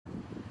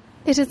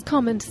It is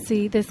common to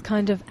see this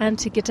kind of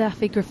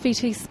anti-Gaddafi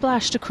graffiti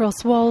splashed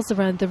across walls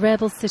around the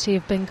rebel city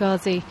of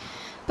Benghazi.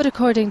 But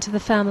according to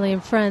the family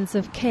and friends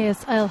of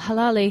Kais el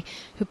Helali,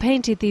 who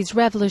painted these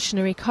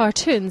revolutionary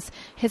cartoons,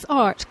 his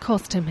art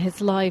cost him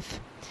his life.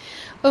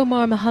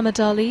 Omar Muhammad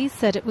Ali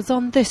said it was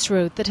on this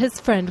road that his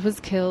friend was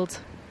killed.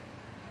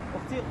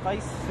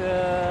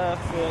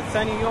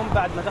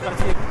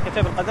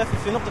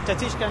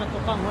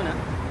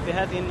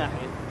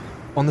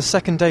 On the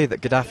second day that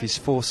Gaddafi's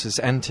forces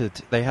entered,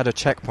 they had a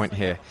checkpoint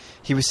here.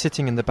 He was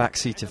sitting in the back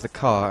seat of the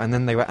car and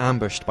then they were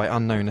ambushed by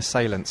unknown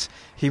assailants.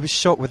 He was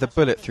shot with a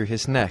bullet through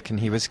his neck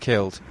and he was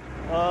killed.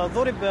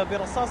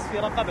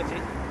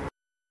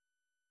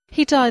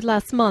 He died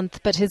last month,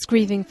 but his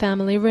grieving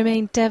family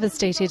remain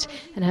devastated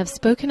and have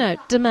spoken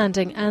out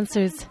demanding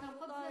answers.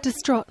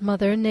 Distraught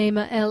mother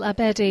Naima El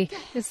Abedi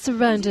is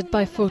surrounded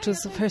by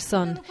photos of her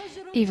son,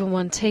 even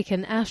one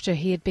taken after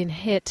he had been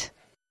hit.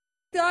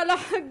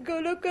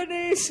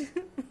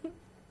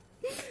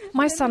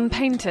 My son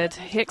painted.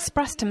 He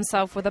expressed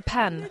himself with a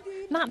pen.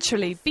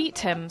 Naturally, beat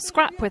him,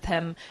 scrap with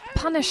him,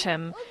 punish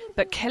him.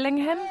 But killing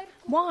him?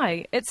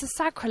 Why? It's a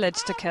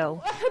sacrilege to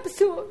kill.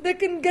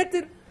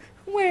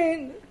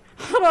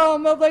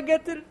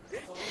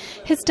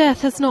 His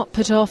death has not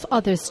put off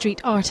other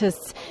street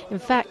artists. In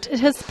fact, it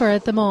has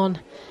spurred them on.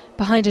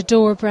 Behind a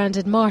door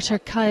branded Martyr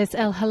Kais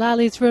el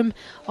Helali's room,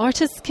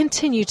 artists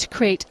continue to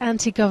create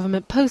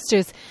anti-government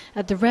posters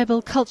at the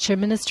Rebel Culture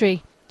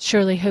Ministry,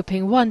 surely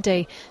hoping one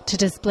day to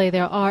display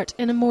their art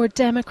in a more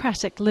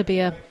democratic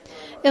Libya.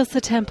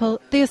 Ilsa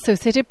Temple, The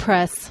Associated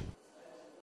Press.